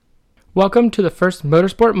Welcome to the first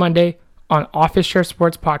Motorsport Monday on Office Share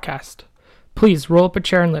Sports Podcast. Please roll up a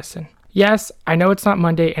chair and listen. Yes, I know it's not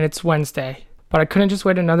Monday and it's Wednesday, but I couldn't just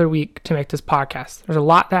wait another week to make this podcast. There's a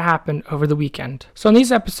lot that happened over the weekend. So in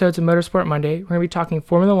these episodes of Motorsport Monday, we're going to be talking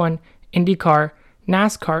Formula One, IndyCar,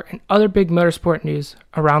 NASCAR, and other big motorsport news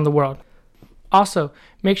around the world. Also,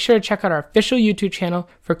 make sure to check out our official YouTube channel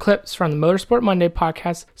for clips from the Motorsport Monday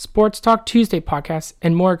podcast, Sports Talk Tuesday podcast,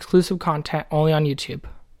 and more exclusive content only on YouTube.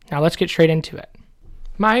 Now let's get straight into it.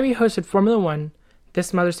 Miami hosted Formula One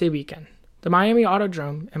this Mother's Day weekend. The Miami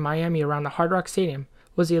Autodrome in Miami around the Hard Rock Stadium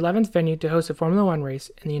was the 11th venue to host a Formula One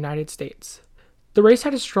race in the United States. The race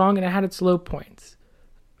had its strong and it had its low points.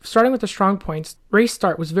 Starting with the strong points, race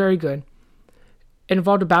start was very good. It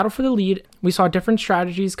involved a battle for the lead. We saw different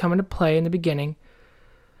strategies come into play in the beginning,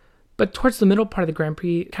 but towards the middle part of the Grand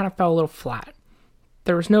Prix, it kind of fell a little flat.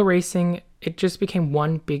 There was no racing. It just became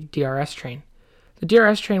one big DRS train. The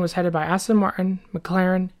DRS train was headed by Aston Martin,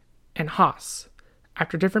 McLaren, and Haas.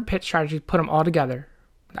 After different pit strategies put them all together.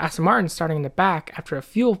 With Aston Martin starting in the back after a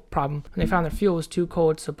fuel problem when they found their fuel was too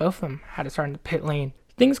cold, so both of them had to start in the pit lane.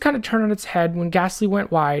 Things kind of turned on its head when Gasly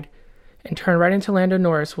went wide and turned right into Lando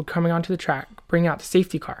Norris while coming onto the track, bringing out the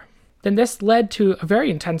safety car. Then this led to a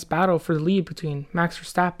very intense battle for the lead between Max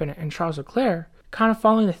Verstappen and Charles Leclerc, kind of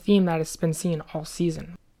following the theme that has been seen all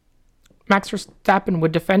season. Max Verstappen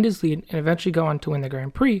would defend his lead and eventually go on to win the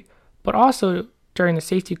Grand Prix, but also during the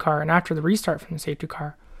safety car and after the restart from the safety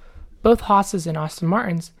car, both Haas's and Aston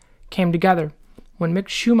Martin's came together when Mick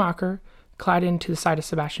Schumacher collided into the side of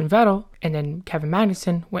Sebastian Vettel, and then Kevin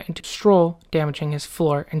Magnussen went into Stroll, damaging his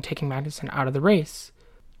floor and taking Magnussen out of the race,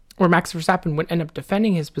 where Max Verstappen would end up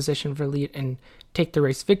defending his position for lead and take the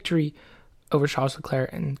race victory over Charles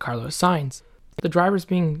Leclerc and Carlos Sainz. The drivers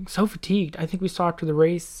being so fatigued, I think we saw after the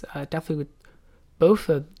race, definitely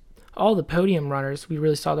with all the podium runners, we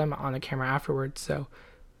really saw them on the camera afterwards. So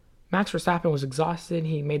Max Verstappen was exhausted.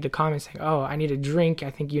 He made the comment saying, "Oh, I need a drink. I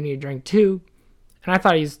think you need a drink too." And I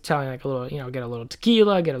thought he was telling like a little, get a little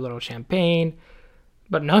tequila, get a little champagne.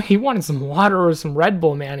 But no, he wanted some water or some Red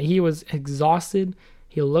Bull, man. He was exhausted.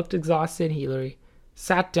 He looked exhausted. He literally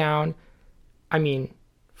sat down. I mean,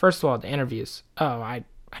 first of all, the interviews.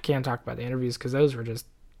 I can't talk about the interviews because those were just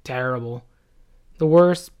terrible. The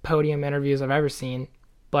worst podium interviews I've ever seen.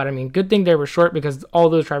 But, I mean, good thing they were short because all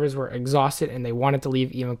those drivers were exhausted and they wanted to leave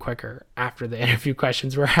even quicker after the interview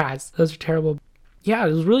questions were asked. Those are terrible. Yeah,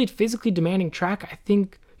 it was really physically demanding track. I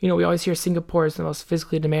think, we always hear Singapore is the most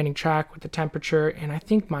physically demanding track with the temperature, and I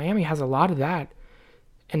think Miami has a lot of that.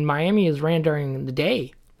 And Miami is ran during the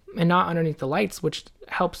day and not underneath the lights, which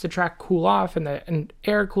helps the track cool off and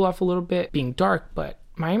air cool off a little bit, being dark. But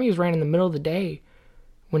Miami is ran in the middle of the day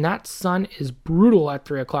when that sun is brutal at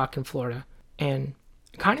 3 o'clock in Florida. And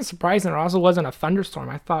kind of surprising, there also wasn't a thunderstorm.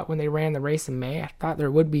 I thought when they ran the race in May, I thought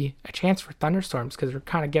there would be a chance for thunderstorms because we're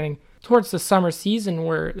kind of getting towards the summer season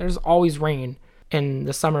where there's always rain in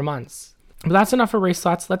the summer months. But that's enough for race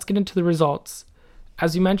thoughts. Let's get into the results.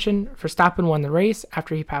 As you mentioned, Verstappen won the race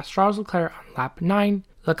after he passed Charles Leclerc on lap 9.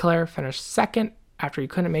 Leclerc finished second after he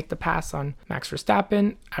couldn't make the pass on Max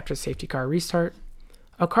Verstappen after the safety car restart.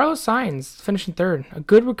 Carlos Sainz finishing third. A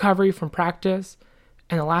good recovery from practice.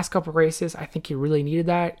 In the last couple races, I think he really needed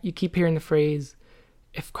that. You keep hearing the phrase,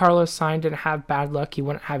 if Carlos Sainz didn't have bad luck, he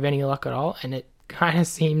wouldn't have any luck at all. And it kind of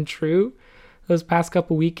seemed true those past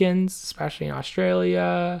couple weekends, especially in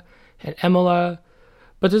Australia and Imola.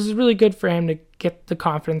 But this is really good for him to get the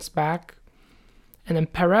confidence back. And then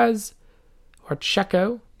Perez, or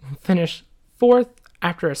Checo, finished fourth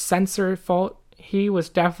after a sensor fault. He was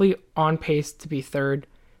definitely on pace to be third.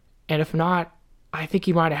 And if not, I think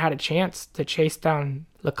he might have had a chance to chase down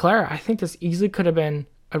Leclerc. I think this easily could have been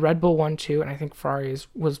a Red Bull 1-2, and I think Ferrari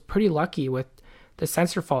was pretty lucky with the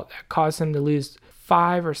sensor fault that caused him to lose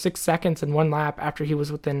 5 or 6 seconds in one lap after he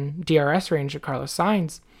was within DRS range of Carlos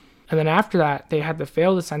Sainz. And then after that, they had to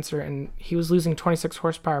fail the sensor, and he was losing 26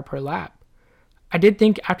 horsepower per lap. I did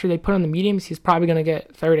think after they put on the mediums, he's probably going to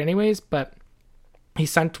get third anyways, but he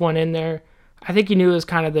sent one in there. I think he knew it was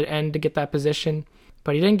kind of the end to get that position,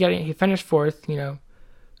 but he didn't get it. He finished fourth,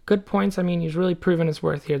 Good points. I mean, he's really proven his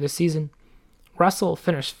worth here this season. Russell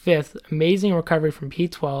finished fifth. Amazing recovery from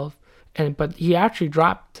P12, but he actually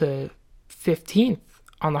dropped to 15th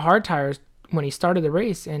on the hard tires when he started the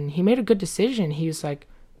race, and he made a good decision. He was like,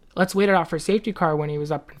 let's wait it out for safety car when he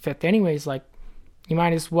was up in fifth anyways. Like, you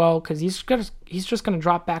might as well, because he's just going to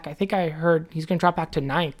drop back. I think I heard he's going to drop back to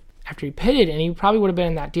ninth after he pitted, and he probably would have been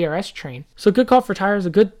in that DRS train. So good call for tires,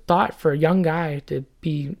 a good thought for a young guy to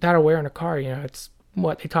be that aware in a car. It's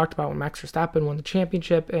what they talked about when Max Verstappen won the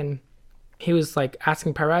championship, and He was like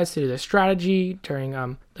asking Perez to do the strategy during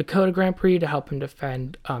the Coda Grand Prix to help him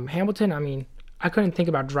defend Hamilton. I mean, I couldn't think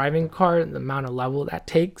about driving a car and the amount of level that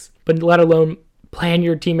takes, but let alone plan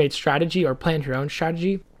your teammate's strategy or plan your own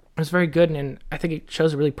strategy. It was very good, and I think it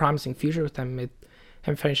shows a really promising future with him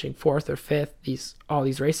finishing 4th or 5th all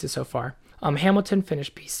these races so far. Hamilton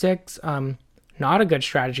finished P6. Not a good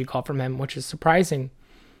strategy call from him, which is surprising.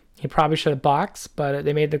 He probably should have boxed, but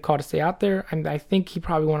they made the call to stay out there. I think he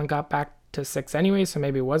probably would have got back to 6th anyway, so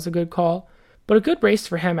maybe it was a good call. But a good race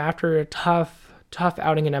for him after a tough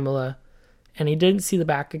outing in Imola. And he didn't see the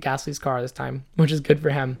back of Gasly's car this time, which is good for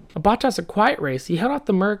him. Bottas, a quiet race. He held off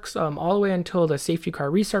the Mercs all the way until the safety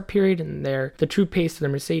car restart period, and the true pace of the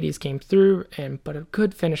Mercedes came through. But a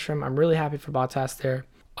good finish for him. I'm really happy for Bottas there.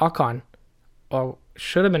 Ocon,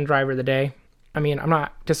 should have been driver of the day. I mean, I'm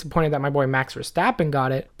not disappointed that my boy Max Verstappen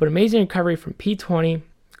got it, but amazing recovery from P20.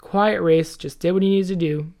 Quiet race, just did what he needed to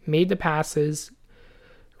do, made the passes,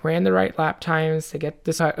 ran the right lap times to get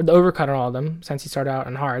the overcut on all of them since he started out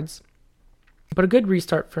on hards. But a good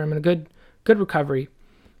restart for him and a good recovery.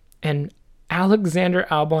 And Alexander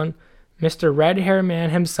Albon, Mr. Red Hair Man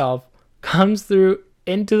himself, comes through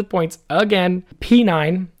into the points again.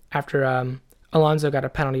 P9 after Alonso got a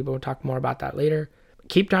penalty, but we'll talk more about that later.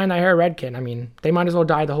 Keep dyeing that hair red, kid. I mean, they might as well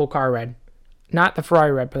dye the whole car red. Not the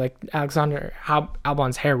Ferrari red, but like Alexander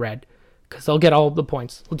Albon's hair red. Because they'll get all of the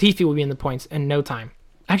points. Latifi will be in the points in no time.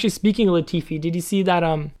 Actually, speaking of Latifi, did you see that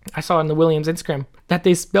I saw on the Williams Instagram that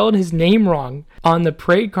they spelled his name wrong on the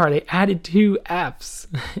parade car? They added 2 Fs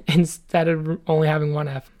instead of only having 1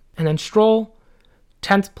 F. And then Stroll,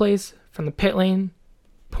 10th place from the pit lane,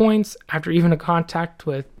 points after even a contact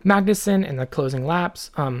with Magnussen in the closing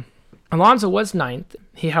laps. Alonso was 9th.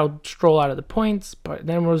 He held Stroll out of the points, but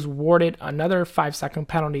then was awarded another 5-second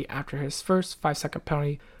penalty after his first 5-second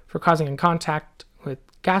penalty for causing a contact with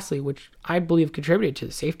Gasly, which I believe contributed to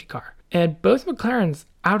the safety car. And both McLarens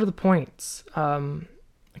out of the points. Kind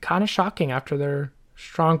of shocking after their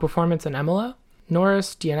strong performance in Imola.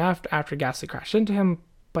 Norris DNF'd after Gasly crashed into him,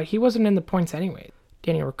 but he wasn't in the points anyway.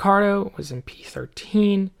 Daniel Ricciardo was in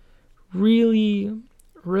P13. Really,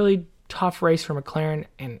 really tough race for McLaren,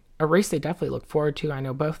 and a race they definitely look forward to. I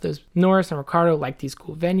know both those Norris and Ricciardo like these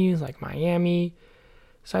cool venues like Miami.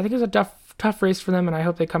 So I think it was a tough race for them, and I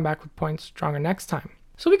hope they come back with points stronger next time.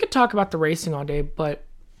 So we could talk about the racing all day, but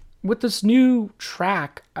with this new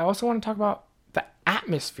track, I also want to talk about the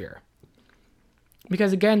atmosphere.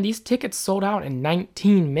 Because again, these tickets sold out in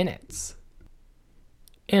 19 minutes.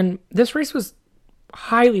 And this race was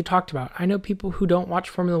highly talked about. I know people who don't watch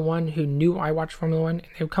Formula One who knew I watched Formula One, and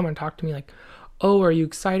they would come and talk to me like, oh, are you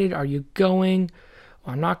excited? Are you going?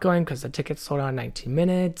 Well, I'm not going because the tickets sold out in 19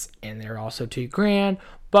 minutes and they're also $2,000.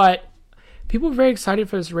 But people were very excited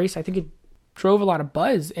for this race. I think it drove a lot of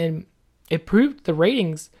buzz, and it proved the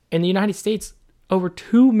ratings in the United States. Over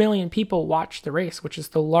 2 million people watched the race, which is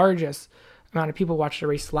the largest amount of people watched the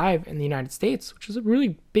race live in the United States, which is a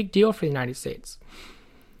really big deal for the United States.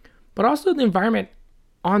 But also the environment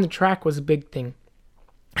on the track was a big thing.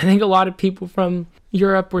 I think a lot of people from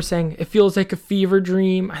Europe were saying it feels like a fever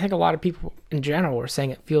dream. I think a lot of people in general were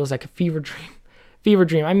saying it feels like a fever dream. Fever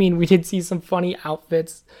dream. I mean, we did see some funny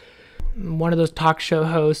outfits. One of those talk show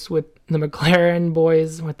hosts with the McLaren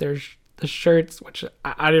boys with the shirts, which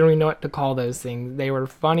I didn't really know what to call those things. They were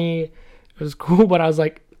funny. It was cool, but I was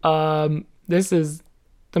like, this is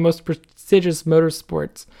the most prestigious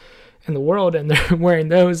motorsports in the world, and they're wearing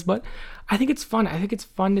those. But I think it's fun. I think it's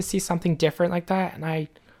fun to see something different like that, and I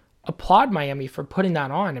applaud Miami for putting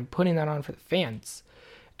that on and putting that on for the fans.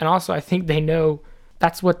 And also, I think they know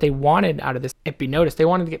that's what they wanted out of this. It be noticed. They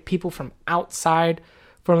wanted to get people from outside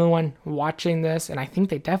Formula One watching this, and I think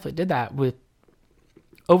they definitely did that with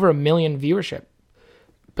over 1 million viewership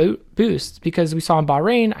boosts, because we saw in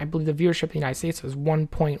Bahrain, I believe the viewership in the United States was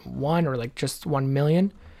 1.1 or like just 1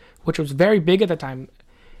 million, which was very big at the time.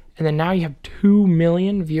 And then now you have 2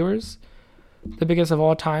 million viewers, the biggest of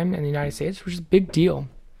all time in the United States, which is a big deal.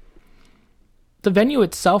 The venue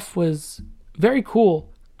itself was very cool.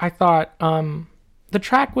 I thought the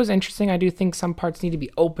track was interesting. I do think some parts need to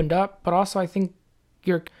be opened up, but also I think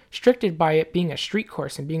you're restricted by it being a street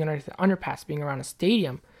course and being under the underpass, being around a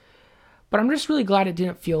stadium. But I'm just really glad it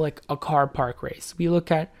didn't feel like a car park race. We look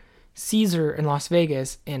at Caesar in Las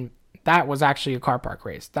Vegas, and that was actually a car park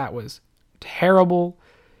race. That was terrible.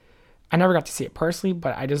 I never got to see it personally,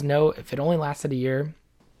 but I just know if it only lasted a year.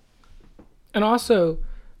 And also,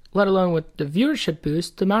 let alone with the viewership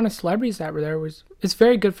boost, the amount of celebrities that were there it's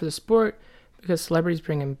very good for the sport, because celebrities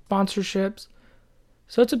bring in sponsorships.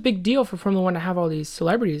 So it's a big deal for Formula One to have all these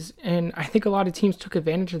celebrities, and I think a lot of teams took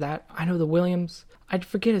advantage of that. I know the Williams, I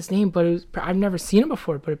forget his name, but I've never seen him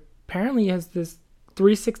before, but apparently he has this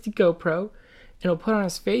 360 GoPro, and it'll put on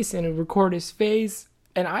his face and it'll record his face,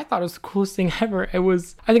 and I thought it was the coolest thing ever. I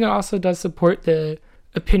think it also does support the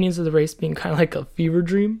opinions of the race being kind of like a fever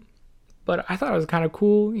dream, but I thought it was kind of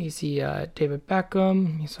cool. You see David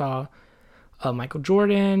Beckham, you saw Michael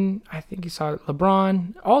Jordan, I think you saw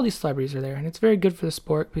LeBron. All these celebrities are there, and it's very good for the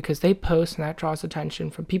sport because they post, and that draws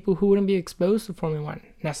attention from people who wouldn't be exposed to Formula One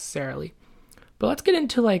necessarily. But let's get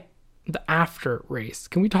into like the after race.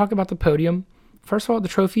 Can we talk about the podium? First of all, the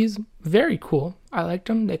trophies, very cool. I liked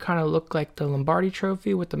them. They kind of look like the Lombardi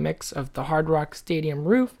trophy with the mix of the Hard Rock Stadium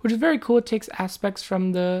roof, which is very cool. It takes aspects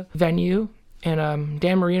from the venue, and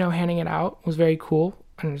Dan Marino handing it out was very cool.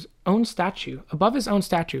 And his own statue, above his own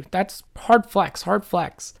statue. That's hard flex.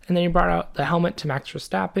 And then he brought out the helmet to Max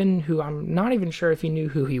Verstappen, who I'm not even sure if he knew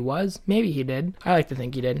who he was. Maybe he did. I like to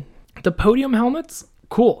think he did. The podium helmets,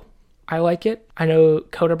 cool. I like it. I know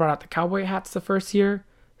Coda brought out the cowboy hats the first year,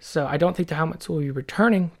 so I don't think the helmets will be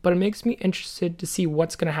returning, but it makes me interested to see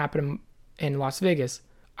what's going to happen in Las Vegas.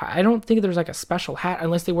 I don't think there's like a special hat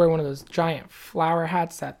unless they wear one of those giant flower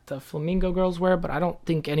hats that the Flamingo girls wear, but I don't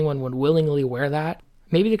think anyone would willingly wear that.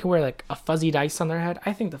 Maybe they could wear like a fuzzy dice on their head.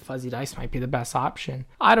 I think the fuzzy dice might be the best option.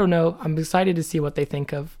 I don't know. I'm excited to see what they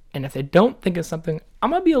think of. And if they don't think of something, I'm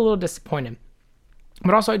going to be a little disappointed.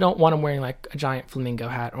 But also I don't want them wearing like a giant flamingo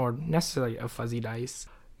hat or necessarily a fuzzy dice.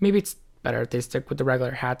 Maybe it's better if they stick with the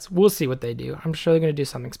regular hats. We'll see what they do. I'm sure they're going to do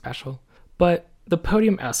something special. But the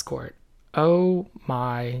podium escort. Oh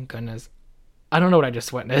my goodness. I don't know what I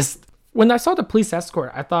just witnessed. When I saw the police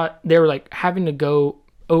escort, I thought they were like having to go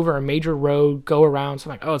over a major road, go around. So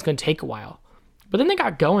I'm like, oh, it's going to take a while. But then they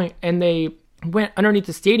got going and they went underneath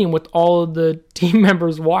the stadium with all of the team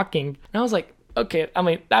members walking. And I was like, okay, I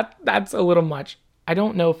mean, that's a little much. I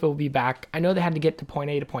don't know if it will be back. I know they had to get to point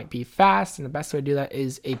A to point B fast, and the best way to do that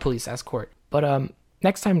is a police escort. But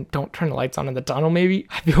next time, don't turn the lights on in the tunnel, maybe.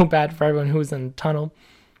 I feel bad for everyone who was in the tunnel.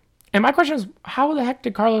 And my question is, how the heck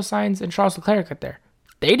did Carlos Sainz and Charles Leclerc get there?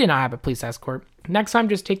 They did not have a police escort. Next time,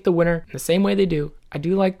 just take the winner in the same way they do. I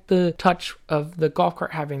do like the touch of the golf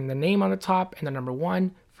cart having the name on the top and the number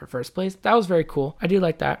 1 for first place. That was very cool. I do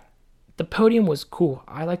like that. The podium was cool.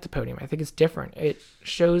 I like the podium. I think it's different. It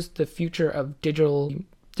shows the future of digital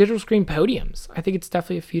screen podiums. I think it's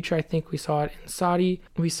definitely a future. I think we saw it in Saudi.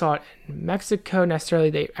 We saw it in Mexico.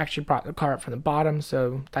 Necessarily, they actually brought the car up from the bottom,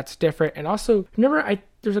 so that's different. And also, remember,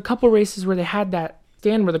 there's a couple races where they had that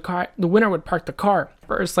stand where the winner would park the car.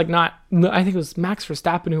 First, I think it was Max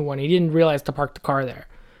Verstappen who won. He didn't realize to park the car there.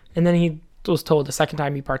 And then he was told the second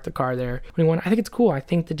time he parked the car there when he won. I think it's cool. I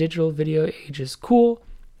think the digital video age is cool.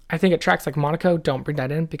 I think at tracks like Monaco, don't bring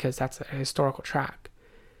that in because that's a historical track.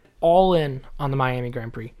 All in on the Miami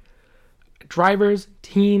Grand Prix. Drivers,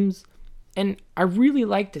 teams, and I really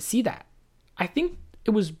like to see that. I think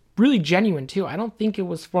it was really genuine too. I don't think it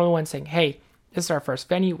was Formula One saying, hey, this is our first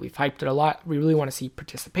venue. We've hyped it a lot. We really want to see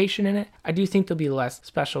participation in it. I do think there'll be less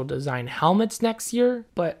special design helmets next year,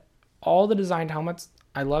 but all the designed helmets,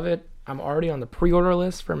 I love it. I'm already on the pre-order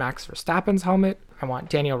list for Max Verstappen's helmet. I want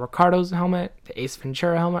Daniel Ricciardo's helmet, the Ace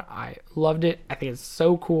Ventura helmet. I loved it. I think it's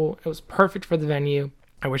so cool. It was perfect for the venue.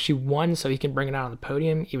 I wish he won so he can bring it out on the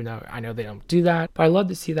podium, even though I know they don't do that. But I love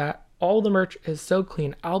to see that. All the merch is so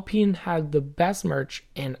clean. Alpine had the best merch,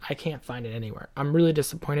 and I can't find it anywhere. I'm really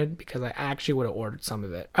disappointed because I actually would have ordered some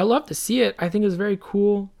of it. I love to see it. I think it was very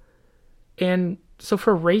cool. And so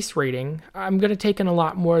for race rating, I'm going to take in a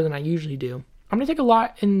lot more than I usually do. I'm going to take a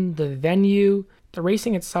lot in the venue. The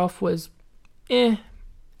racing itself was It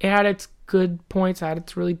had its good points, it had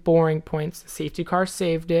its really boring points. The safety car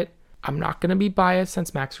saved it. I'm not going to be biased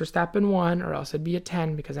since Max Verstappen won, or else it'd be a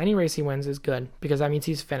 10 because any race he wins is good because that means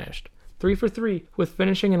he's finished. 3 for 3 with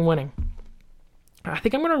finishing and winning. I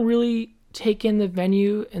think I'm going to really take in the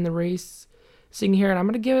venue and the race sitting here, and I'm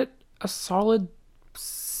going to give it a solid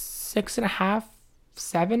 6.5,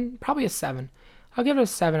 7, probably a 7. I'll give it a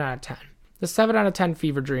 7 out of 10. The 7 out of 10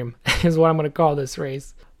 fever dream is what I'm going to call this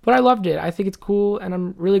race. But I loved it. I think it's cool, and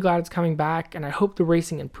I'm really glad it's coming back, and I hope the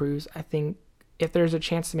racing improves. I think if there's a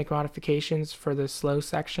chance to make modifications for the slow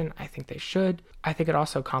section, I think they should. I think it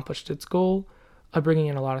also accomplished its goal of bringing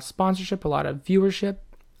in a lot of sponsorship, a lot of viewership.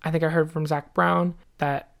 I think I heard from Zach Brown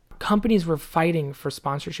that companies were fighting for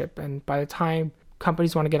sponsorship, and by the time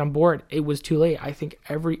companies want to get on board, it was too late. I think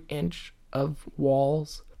every inch of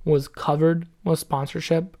walls was covered with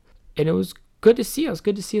sponsorship, and it was good to see. It was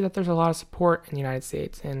good to see that there's a lot of support in the United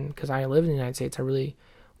States, and because I live in the United States, I really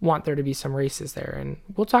want there to be some races there. And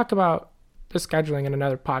we'll talk about the scheduling in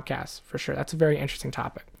another podcast for sure. That's a very interesting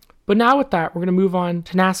topic. But now with that, we're going to move on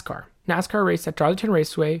to NASCAR. NASCAR raced at Darlington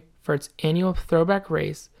Raceway for its annual throwback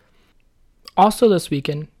race. Also this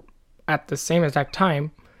weekend, at the same exact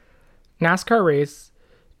time, NASCAR raced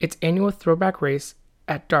its annual throwback race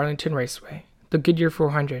at Darlington Raceway, the Goodyear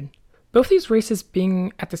 400. Both these races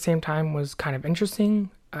being at the same time was kind of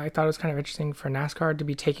interesting. I thought it was kind of interesting for NASCAR to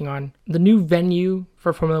be taking on the new venue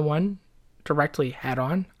for Formula One directly head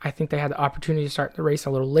on. I think they had the opportunity to start the race a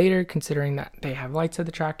little later, considering that they have lights at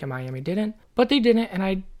the track and Miami didn't. But they didn't,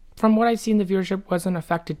 and from what I've seen, the viewership wasn't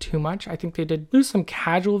affected too much. I think they did lose some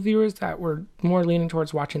casual viewers that were more leaning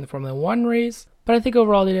towards watching the Formula One race, but I think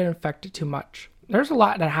overall they didn't affect it too much. There's a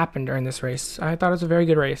lot that happened during this race. I thought it was a very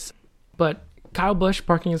good race, but Kyle Busch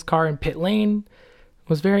parking his car in pit lane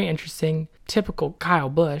was very interesting. Typical Kyle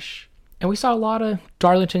Busch. And we saw a lot of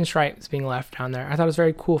Darlington stripes being left down there. I thought it was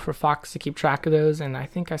very cool for Fox to keep track of those. And I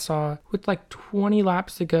think I saw with like 20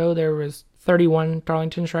 laps to go, there was 31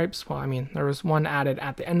 Darlington stripes. Well, I mean, there was one added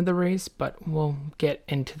at the end of the race, but we'll get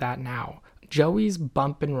into that now. Joey's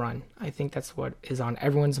bump and run. I think that's what is on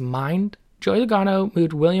everyone's mind. Joey Logano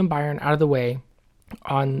moved William Byron out of the way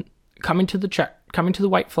on coming to the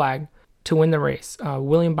white flag to win the race.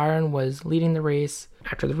 William Byron was leading the race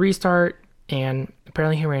after the restart, and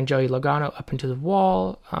apparently he ran Joey Logano up into the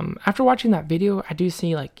wall. After watching that video, I do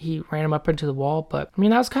see like he ran him up into the wall, but I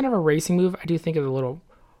mean, that was kind of a racing move. I do think it was a little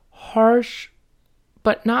harsh,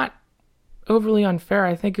 but not overly unfair.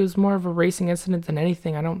 I think it was more of a racing incident than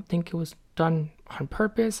anything. I don't think it was done on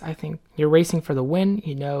purpose. I think you're racing for the win.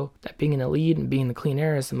 You know that being in the lead and being in the clean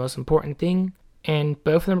air is the most important thing. And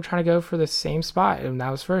both of them were trying to go for the same spot, and that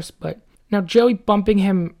was first. But now Joey bumping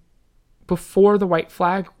him before the white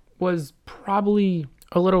flag was probably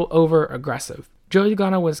a little over aggressive. Joey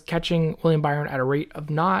Logano was catching William Byron at a rate of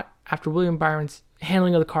not after William Byron's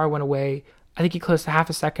handling of the car went away. I think he closed to half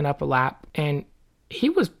a second up a lap, and he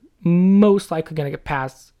was most likely going to get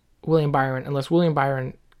past William Byron unless William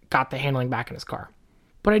Byron got the handling back in his car.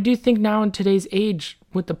 But I do think now in today's age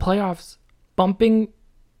with the playoffs, bumping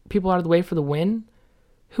people out of the way for the win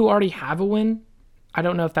who already have a win, I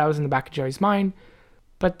don't know if that was in the back of Joey's mind,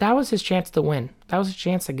 but that was his chance to win. That was his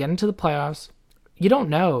chance to get into the playoffs. You don't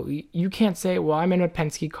know. You can't say, well, I'm in a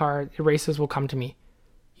Penske car, the races will come to me.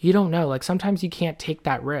 You don't know. Like, sometimes you can't take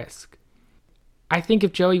that risk. I think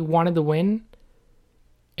if Joey wanted the win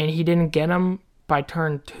and he didn't get him by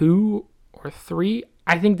turn 2 or 3,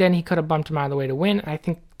 I think then he could have bumped him out of the way to win. And I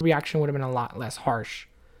think the reaction would have been a lot less harsh.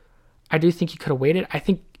 I do think he could have waited. I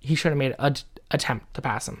think he should have made an attempt to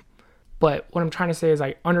pass him. But what I'm trying to say is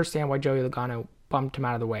I understand why Joey Logano bumped him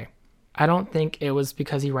out of the way. I don't think it was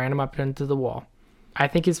because he ran him up into the wall. I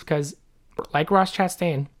think it's because, like Ross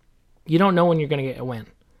Chastain, you don't know when you're going to get a win.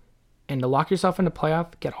 And to lock yourself into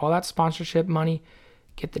playoff, get all that sponsorship money,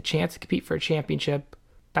 get the chance to compete for a championship,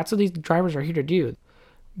 that's what these drivers are here to do.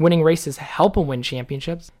 Winning races help them win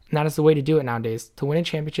championships, and that is the way to do it nowadays. To win a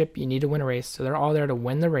championship, you need to win a race. So they're all there to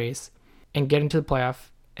win the race and get into the playoff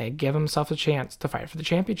and give themselves a chance to fight for the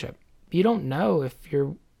championship. You don't know if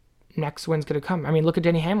your next win's going to come. I mean, look at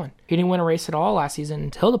Denny Hamlin. He didn't win a race at all last season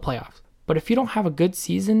until the playoffs. But if you don't have a good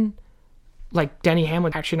season, like Denny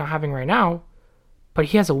Hamlin actually not having right now, but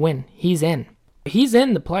he has a win, he's in. He's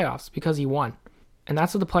in the playoffs because he won. And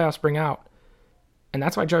that's what the playoffs bring out. And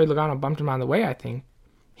that's why Joey Logano bumped him out of the way, I think.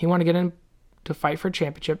 He wanted to get in to fight for a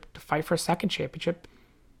championship, to fight for a second championship.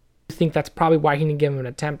 I think that's probably why he didn't give him an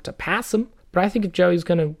attempt to pass him. But I think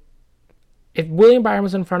if William Byron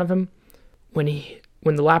was in front of him, when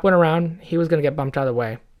the lap went around, he was going to get bumped out of the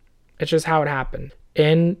way. It's just how it happened.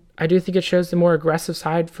 And I do think it shows the more aggressive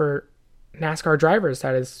side for NASCAR drivers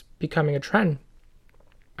that is becoming a trend.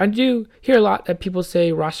 I do hear a lot that people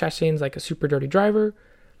say Ross Chastain's like a super dirty driver.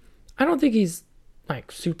 I don't think he's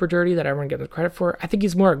like super dirty that everyone gets credit for. I think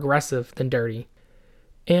he's more aggressive than dirty.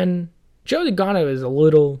 And Joey Logano is a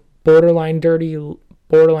little borderline dirty,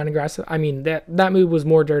 borderline aggressive. I mean, that move was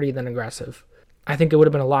more dirty than aggressive. I think it would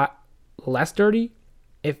have been a lot less dirty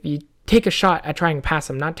if you take a shot at trying to pass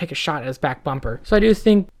him, not take a shot at his back bumper. So I do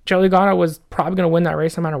think Joey Logano was probably going to win that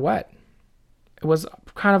race no matter what. It was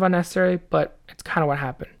kind of unnecessary, but it's kind of what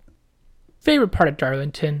happened. Favorite part of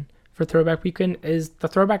Darlington for Throwback Weekend is the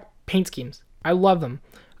throwback paint schemes. I love them.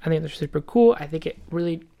 I think they're super cool. I think it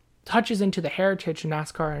really touches into the heritage of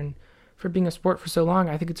NASCAR, and for being a sport for so long,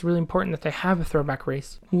 I think it's really important that they have a throwback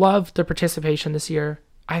race. Love the participation this year.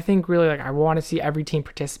 I think really I want to see every team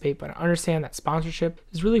participate, but I understand that sponsorship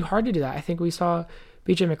is really hard to do that. I think we saw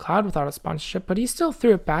BJ McLeod without a sponsorship, but he still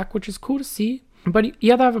threw it back, which is cool to see. But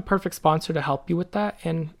you have to have a perfect sponsor to help you with that.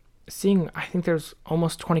 And I think there's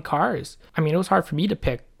almost 20 cars. I mean, it was hard for me to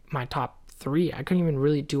pick my top 3. I couldn't even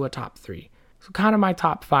really do a top 3. So kind of my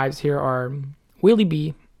top 5s here are Wheelie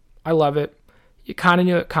B. I love it. You kind of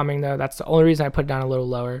knew it coming, though. That's the only reason I put it down a little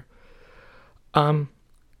lower.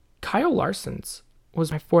 Kyle Larson's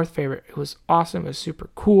was my 4th favorite. It was awesome. It was super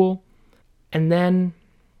cool. And then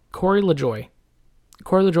Corey LaJoie.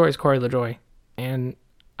 Corey LaJoie is Corey LaJoie. And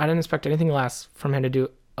I didn't expect anything less from him to do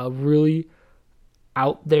a really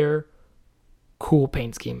out there, cool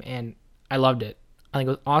paint scheme. And I loved it. I think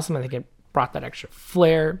it was awesome. I think it brought that extra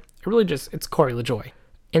flair. It's Corey LaJoie.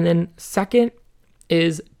 And then second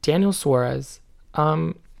is Daniel Suarez.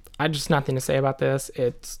 I just nothing to say about this.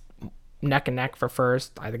 It's neck and neck for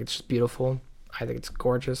first. I think it's just beautiful. I think it's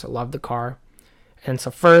gorgeous. I love the car. And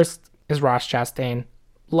so first is Ross Chastain.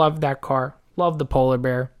 Loved that car. Loved the polar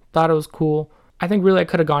bear. Thought it was cool. I think really I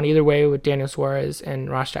could have gone either way with Daniel Suarez and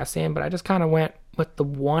Ross Chastain, but I just kind of went with the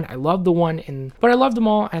one. I love the one, but I love them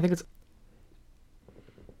all. I think it's...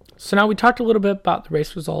 So now we talked a little bit about the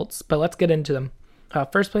race results, but let's get into them.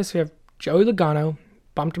 First place, we have Joey Logano.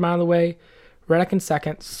 Bumped him out of the way. Reddick in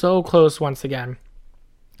second. So close once again.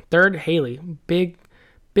 Third, Haley. Big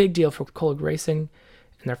deal for Kaulig Racing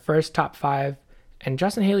in their first top 5. And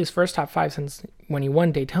Justin Haley's first top 5 since when he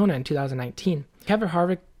won Daytona in 2019. Kevin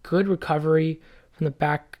Harvick, good recovery from the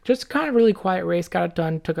back. Just kind of really quiet race. Got it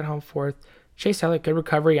done. Took it home 4th. Chase Elliott, good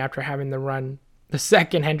recovery after having to run the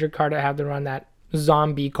second Hendrick car to have to run that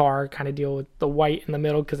zombie car kind of deal with the white in the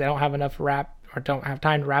middle because they don't have enough wrap or don't have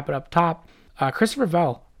time to wrap it up top. Christopher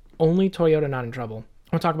Bell, only Toyota not in trouble.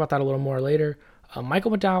 We'll talk about that a little more later.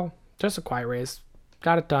 Michael McDowell, just a quiet race.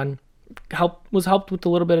 Got it done. Was helped with a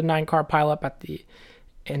little bit of 9-car pileup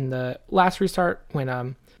in the last restart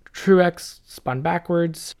when Truex spun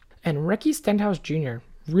backwards. And Ricky Stenhouse Jr.,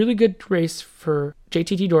 really good race for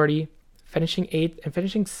JTT Doherty, finishing 8th and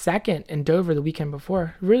finishing 2nd in Dover the weekend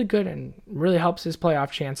before. Really good and really helps his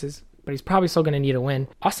playoff chances, but he's probably still going to need a win.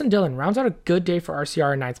 Austin Dillon rounds out a good day for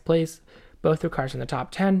RCR in 9th place. Both their cars in the top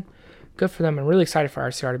 10. Good for them. I'm really excited for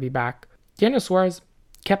RCR to be back. Daniel Suarez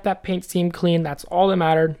kept that paint scheme clean. That's all that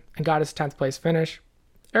mattered and got his 10th place finish.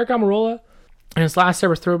 Eric Almirola, in his last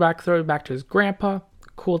ever throwback to his grandpa.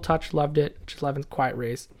 Cool touch. Loved it. Just 11th quiet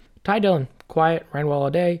race. Ty Dillon, quiet. Ran well all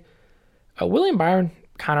day. William Byron,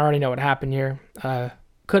 kind of already know what happened here.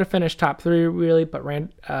 Could have finished top 3 really, but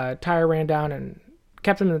tire ran down and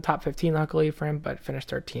kept him in the top 15 luckily for him, but finished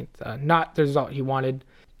 13th. Not the result he wanted.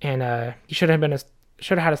 And he should have had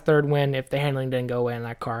his 3rd win if the handling didn't go away in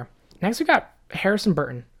that car. Next, we got Harrison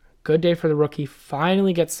Burton. Good day for the rookie.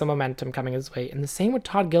 Finally gets some momentum coming his way. And the same with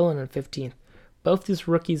Todd Gilliland in 15th. Both these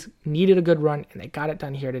rookies needed a good run, and they got it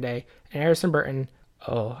done here today. And Harrison Burton,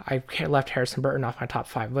 I left Harrison Burton off my top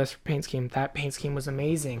 5 list for paint scheme. That paint scheme was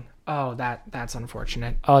amazing. Oh, that's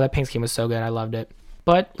unfortunate. Oh, that paint scheme was so good. I loved it.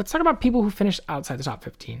 But let's talk about people who finished outside the top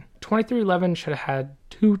 15. 2311 should have had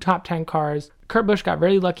 2 top 10 cars. Kurt Busch got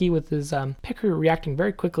very lucky with his pit crew reacting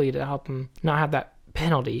very quickly to help him not have that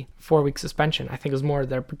penalty, 4-week suspension. I think it was more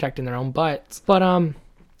they're protecting their own butts. But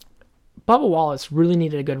Bubba Wallace really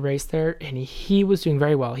needed a good race there, and he was doing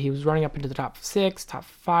very well. He was running up into the top 6, top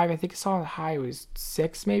 5. I think I saw the high was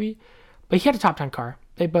 6 maybe. But he had a top 10 car.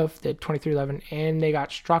 They both did 2311, and they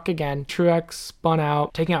got struck again. Truex spun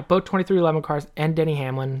out, taking out both 2311 cars and Denny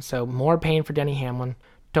Hamlin. So more pain for Denny Hamlin.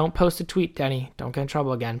 Don't post a tweet, Denny. Don't get in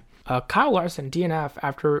trouble again. Kyle Larson,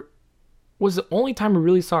 DNF, was the only time we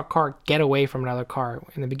really saw a car get away from another car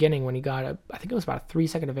in the beginning when he got I think it was about a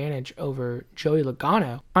 3-second advantage over Joey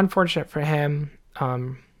Logano. Unfortunate for him.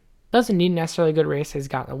 Doesn't need necessarily a good race. He's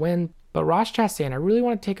gotten a win. But Ross Chastain, I really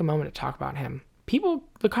want to take a moment to talk about him.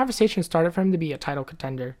 The conversation started for him to be a title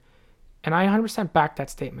contender. And I 100% back that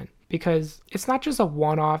statement because it's not just a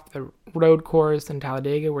one-off, the road course in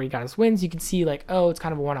Talladega where he got his wins. You can see it's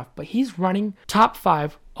kind of a one-off, but he's running top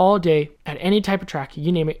 5 all day at any type of track,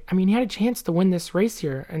 you name it. I mean, he had a chance to win this race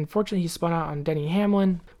here. And unfortunately, he spun out on Denny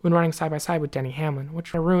Hamlin when running side by side with Denny Hamlin,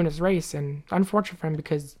 which ruined his race. And unfortunate for him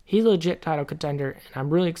because he's a legit title contender. And I'm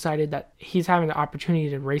really excited that he's having the opportunity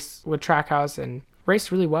to race with Trackhouse and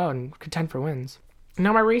race really well and contend for wins.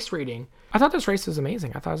 Now, my race rating. I thought this race was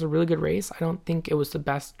amazing. I thought it was a really good race. I don't think it was the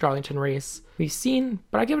best Darlington race we've seen,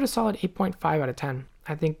 but I give it a solid 8.5 out of 10.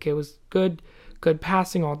 I think it was good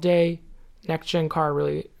passing all day. Next-gen car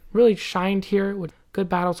really shined here with good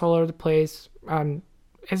battles all over the place.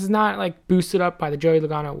 It's not boosted up by the Joey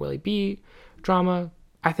Logano Willie B drama.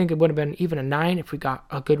 I think it would have been even a 9 if we got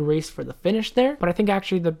a good race for the finish there. But I think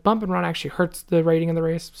actually the bump and run actually hurts the rating of the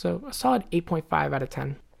race. So a solid 8.5 out of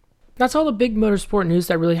 10. That's all the big motorsport news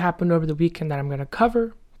that really happened over the weekend that I'm going to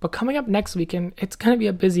cover. But coming up next weekend, it's going to be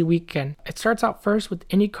a busy weekend. It starts out first with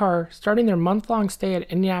IndyCar starting their month-long stay at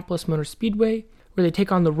Indianapolis Motor Speedway. where they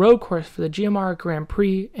take on the road course for the GMR Grand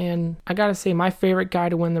Prix. And I gotta say, my favorite guy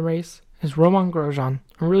to win the race is Romain Grosjean.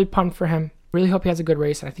 I'm really pumped for him. Really hope he has a good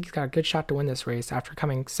race, and I think he's got a good shot to win this race after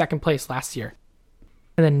coming second place last year.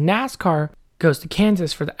 And then NASCAR goes to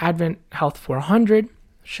Kansas for the Advent Health 400.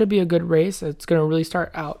 Should be a good race. It's going to really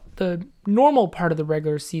start out the normal part of the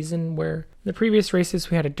regular season, where the previous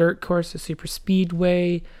races we had a dirt course, a super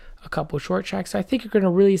speedway, a couple short tracks. So I think you're going to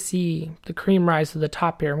really see the cream rise to the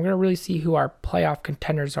top here. We're going to really see who our playoff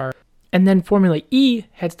contenders are. And then Formula E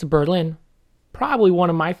heads to Berlin. Probably one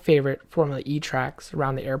of my favorite Formula E tracks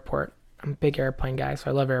around the airport. I'm a big airplane guy,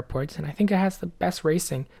 so I love airports, and I think it has the best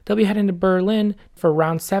racing. They'll be heading to Berlin for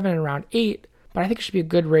round 7 and round 8, but I think it should be a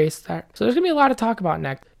good race. So there's going to be a lot to talk about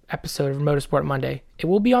next episode of Motorsport Monday. It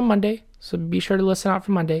will be on Monday, so be sure to listen out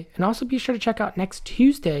for Monday, and also be sure to check out next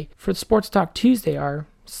Tuesday for the Sports Talk Tuesday, our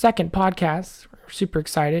second podcast. We're super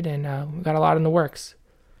excited, and we've got a lot in the works.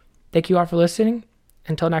 Thank you all for listening.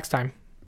 Until next time.